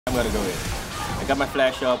I'm gonna go in. I got my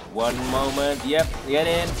flash up. One moment. Yep, get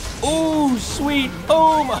in. Ooh, sweet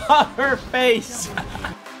boom on her face.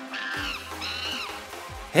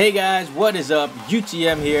 Hey guys, what is up?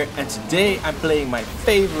 UTM here, and today I'm playing my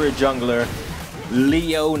favorite jungler,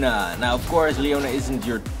 Leona. Now, of course, Leona isn't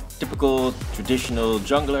your typical traditional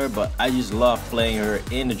jungler, but I just love playing her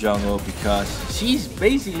in the jungle because she's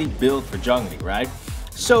basically built for jungling, right?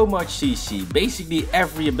 So much CC. Basically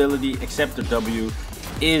every ability except the W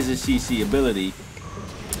is a CC ability,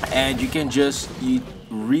 and you can just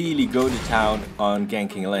really go to town on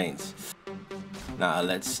ganking lanes. Now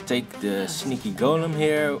let's take the sneaky golem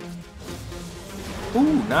here.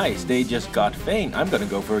 Ooh, nice, they just got Vayne. I'm gonna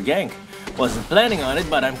go for a gank. Wasn't planning on it,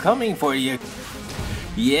 but I'm coming for you.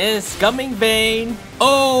 Yes, coming Vayne.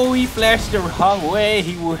 Oh, he flashed the wrong way.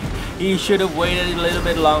 He should have waited a little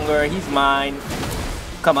bit longer. He's mine.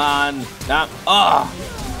 Come on. Now, oh,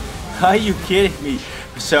 are you kidding me?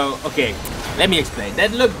 So, okay, let me explain.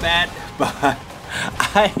 That looked bad, but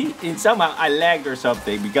somehow I lagged or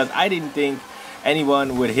something because I didn't think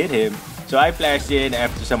anyone would hit him. So I flashed in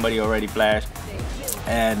after somebody already flashed,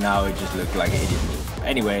 and now it just looked like an idiot move.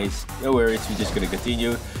 Anyways, no worries, we're just gonna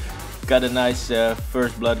continue. Got a nice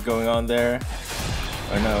first blood going on there.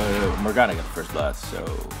 Or no, Morgana got first blood, so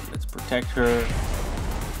let's protect her.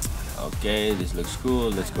 Okay, this looks cool.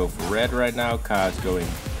 Let's go for red right now. Ka's going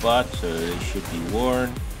bot, so they should be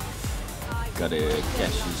warned. Gotta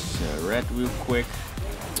catch this red real quick.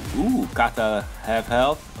 Ooh, Kata have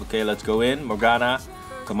health. Okay, let's go in. Morgana,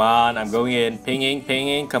 come on, I'm going in. Pinging,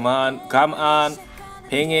 pinging, come on, come on.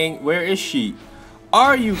 Pinging, where is she?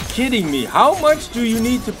 Are you kidding me? How much do you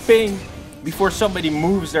need to ping before somebody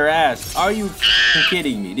moves their ass? Are you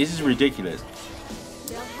kidding me? This is ridiculous.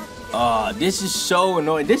 This is so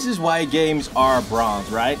annoying. This is why games are bronze,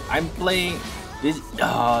 right? I'm playing this.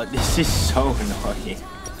 This is so annoying.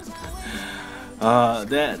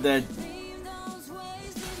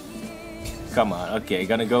 Come on. Okay,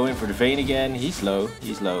 gonna go in for the Vayne again. He's low.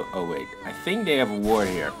 He's low. Oh wait, I think they have a ward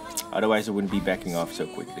here. Otherwise, I wouldn't be backing off so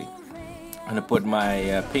quickly. I'm gonna put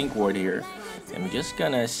my pink ward here. I'm just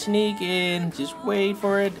gonna sneak in. Just wait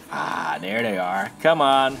for it. Ah, there they are. Come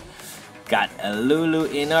on. Got a Lulu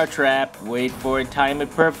in our trap. Wait for it, time it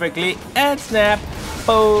perfectly, and snap.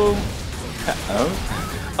 Boom.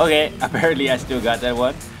 Oh. Okay, apparently I still got that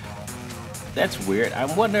one. That's weird. I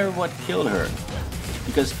wonder what killed her.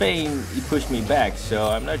 Because Vayne, he pushed me back, so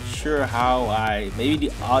I'm not sure how maybe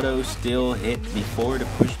the auto still hit before the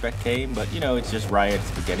pushback came, but you know, it's just Riot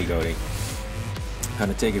spaghetti goating.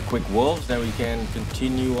 Gonna take a quick wolves, then we can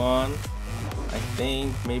continue on. I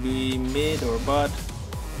think maybe mid or bot.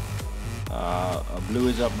 Blue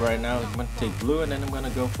is up right now. I'm gonna take blue and then I'm gonna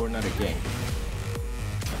go for another gank.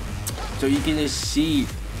 So you can just see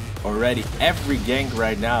already every gank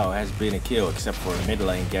right now has been a kill except for a mid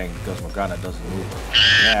lane gank because Morgana doesn't move.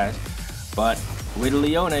 Yes, but with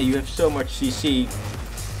Leona you have so much CC.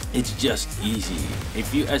 It's just easy.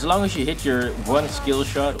 If you, as long as you hit your one skill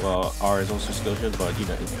shot, well, R is also skill shot, but you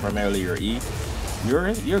know, it's primarily your E.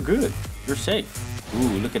 You're good. You're safe.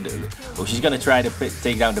 Ooh, look at the. Oh, she's gonna try to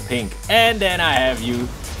take down the pink, and then I have you.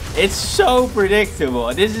 It's so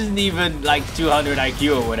predictable. This isn't even like 200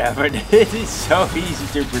 IQ or whatever. This is so easy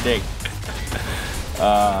to predict.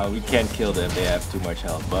 We can't kill them. They have too much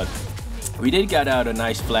health, but we did get out a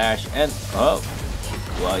nice flash, and oh,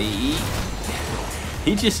 well,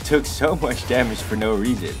 he just took so much damage for no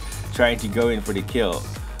reason, trying to go in for the kill.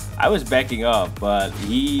 I was backing up, but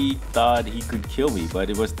he thought he could kill me, but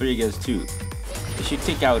it was 3 against 2. They should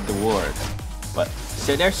take out the ward. But,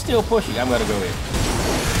 so they're still pushing. I'm gonna go in.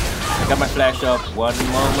 I got my flash up. One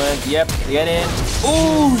moment. Yep, get in.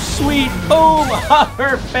 Ooh, sweet boom on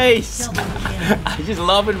her face. I just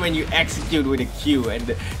love it when you execute with a Q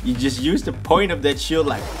and you just use the point of that shield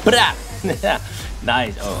like, brah.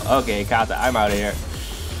 Nice. Oh, okay, Kata, I'm out of here.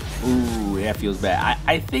 Ooh, that feels bad.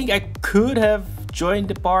 I think I could have joined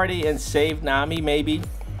the party and saved Nami, maybe.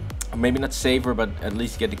 Or maybe not save her, but at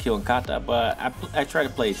least get the kill on Kata. But I try to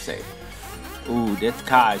play it safe. Ooh, that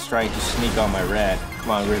Ka is trying to sneak on my red.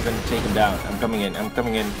 Come on, we're gonna take him down. I'm coming in. I'm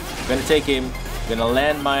coming in. I'm gonna take him. Gonna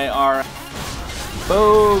land my R.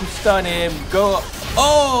 Boom, stun him. Go.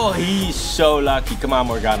 Oh, he's so lucky. Come on,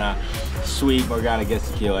 Morgana. Sweet, Morgana gets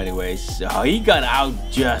the kill anyways. So he got out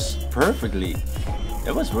just perfectly.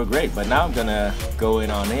 That was real great, but now I'm gonna go in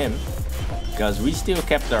on him because we still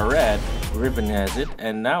kept our red. Riven has it,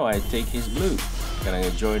 and now I take his blue. Gonna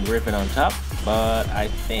join Riven on top, but I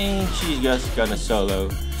think she's just gonna solo.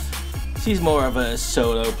 She's more of a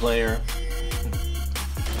solo player.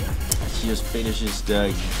 She just finishes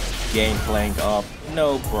the game plank up,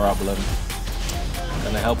 no problem.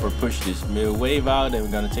 Gonna help her push this middle wave out, and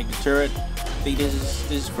we're gonna take the turret. I think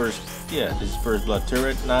this is first, yeah, this is first blood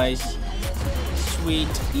turret. Nice, sweet,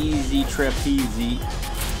 easy, trapeze.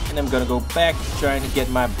 And I'm gonna go back trying to get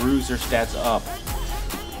my bruiser stats up.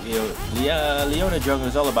 You know, Leona jungle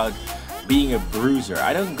is all about being a bruiser.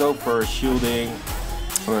 I don't go for shielding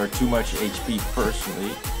or too much HP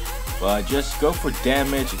personally, but just go for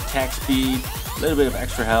damage, attack speed, a little bit of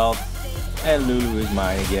extra health. And Lulu is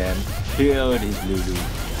mine again. Here it is, Lulu.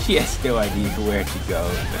 She has no idea where to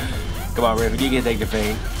go. Come on, Riven, you can take the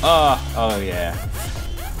feint. Oh yeah.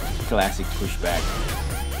 Classic pushback.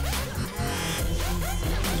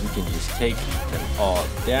 We can just take them all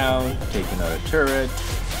down. Take another turret.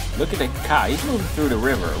 Look at the Kai. He's moving through the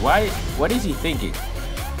river. Why? What is he thinking?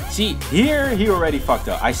 See, here he already fucked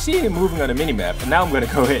up. I see him moving on the minimap, and now I'm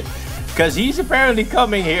gonna go hit. Because he's apparently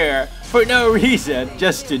coming here for no reason,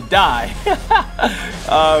 just to die.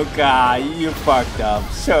 Oh god, you fucked up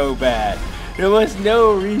so bad. There was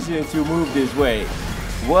no reason to move this way.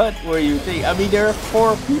 What were you thinking? I mean, there are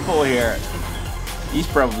 4 people here. He's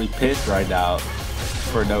probably pissed right now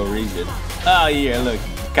for no reason. Oh yeah, look,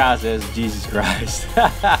 Ka says, Jesus Christ.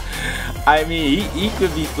 I mean, he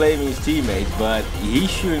could be blaming his teammates, but he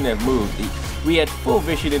shouldn't have moved. We had full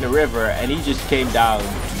vision in the river, and he just came down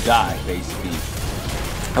to die, basically.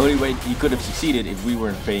 Only way he could have succeeded if we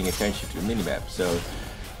weren't paying attention to the minimap. So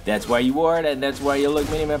that's why you wore it, and that's why you look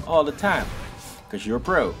minimap all the time. Because you're a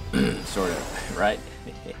pro, sort of, right?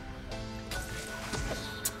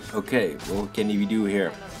 Okay, what can we do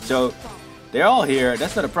here? So they're all here,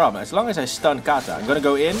 that's not a problem. As long as I stun Kata, I'm gonna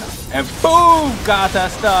go in, and boom! Kata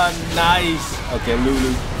stun, nice! Okay,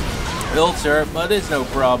 Lulu ults her, but it's no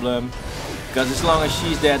problem. Because as long as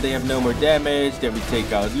she's dead, they have no more damage. Then we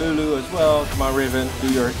take out Lulu as well. Come on, Riven,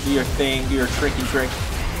 do your thing, do your tricky trick.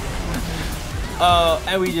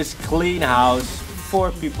 And we just clean house.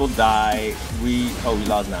 4 people die. We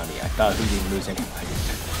lost Nami. I thought we didn't lose anybody.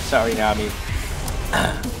 Sorry, Nami.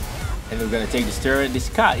 And we're gonna take this turret. This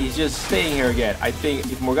cat, he's just staying here again. I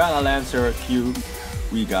think if Morgana lands her Q,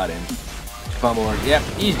 we got him. Come on, yep,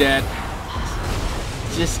 he's dead.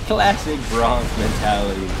 Just classic bronze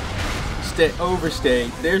mentality. Overstay.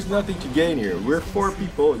 There's nothing to gain here. We're 4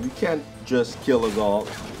 people. You can't just kill us all.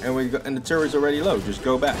 And the turret's already low. Just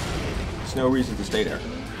go back. There's no reason to stay there.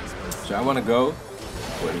 So I want to go.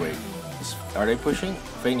 Wait. Are they pushing?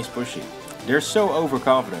 Vayne is pushing. They're so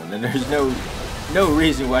overconfident, and there's no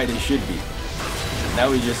reason why they should be. Now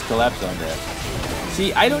we just collapse on that.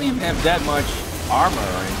 See, I don't even have that much armor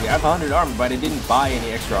or anything. I have 100 armor, but I didn't buy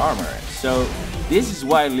any extra armor. So this is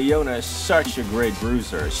why Leona is such a great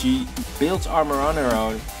bruiser. She builds armor on her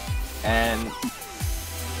own, and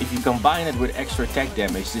if you combine it with extra attack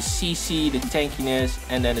damage, the CC, the tankiness,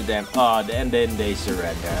 and then the damage, and then they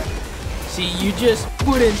surrender. See, you just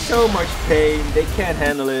put in so much pain, they can't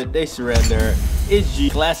handle it, they surrender. It's G.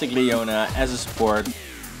 Classic Leona as a support,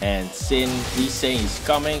 and Sin, he's saying he's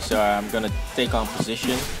coming, so I'm gonna take on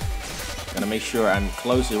position. Gonna make sure I'm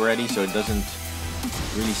close already so it doesn't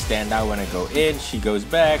really stand out when I go in. She goes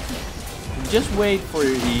back. Just wait for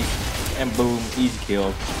your E, and boom, easy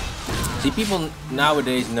kill. See, people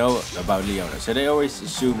nowadays know about Leona, so they always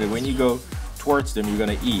assume that when you go towards them, you're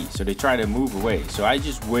gonna E, so they try to move away. So I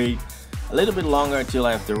just wait a little bit longer until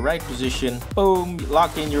I have the right position. Boom,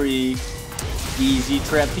 lock in your E, easy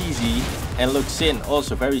trapeze, and look, Sin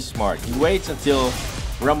also very smart. He waits until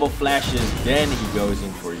Rumble flashes, then he goes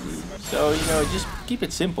in for E. So, you know, just keep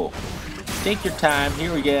it simple. Take your time,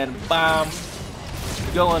 here again, bam,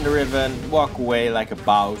 go on the Riven, walk away like a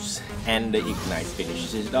boss, and the Ignite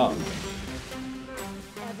finishes it off.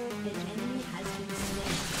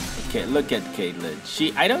 Okay, look at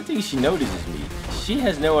Caitlyn. I don't think she notices me. She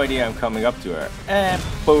has no idea I'm coming up to her. And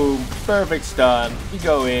boom, perfect stun. We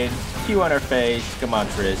go in, Q on her face. Come on,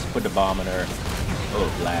 Triss, put the bomb on her. Oh,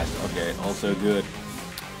 blast. Okay, also good.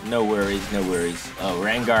 No worries, no worries. Oh,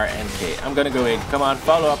 Rengar and Kate. I'm gonna go in. Come on,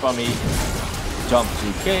 follow up on me. Jump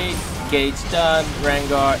to Kate. Kate's done.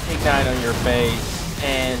 Rengar, ignite on your face,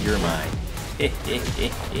 and you're mine.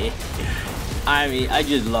 I mean, I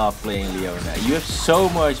just love playing Leona. You have so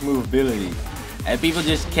much movability, and people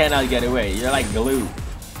just cannot get away. You're like glue.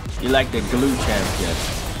 You're like the glue champion.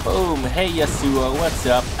 Boom. Hey Yasuo, what's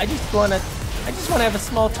up? I just wanna have a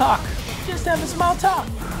small talk. Just have a small talk.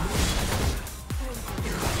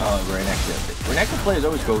 Oh, Renekton players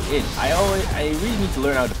always go in. I really need to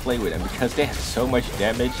learn how to play with them because they have so much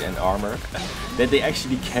damage and armor that they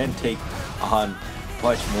actually can take on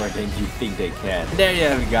much more than you think they can. There you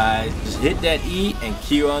have it, guys. Just hit that E and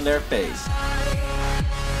Q on their face.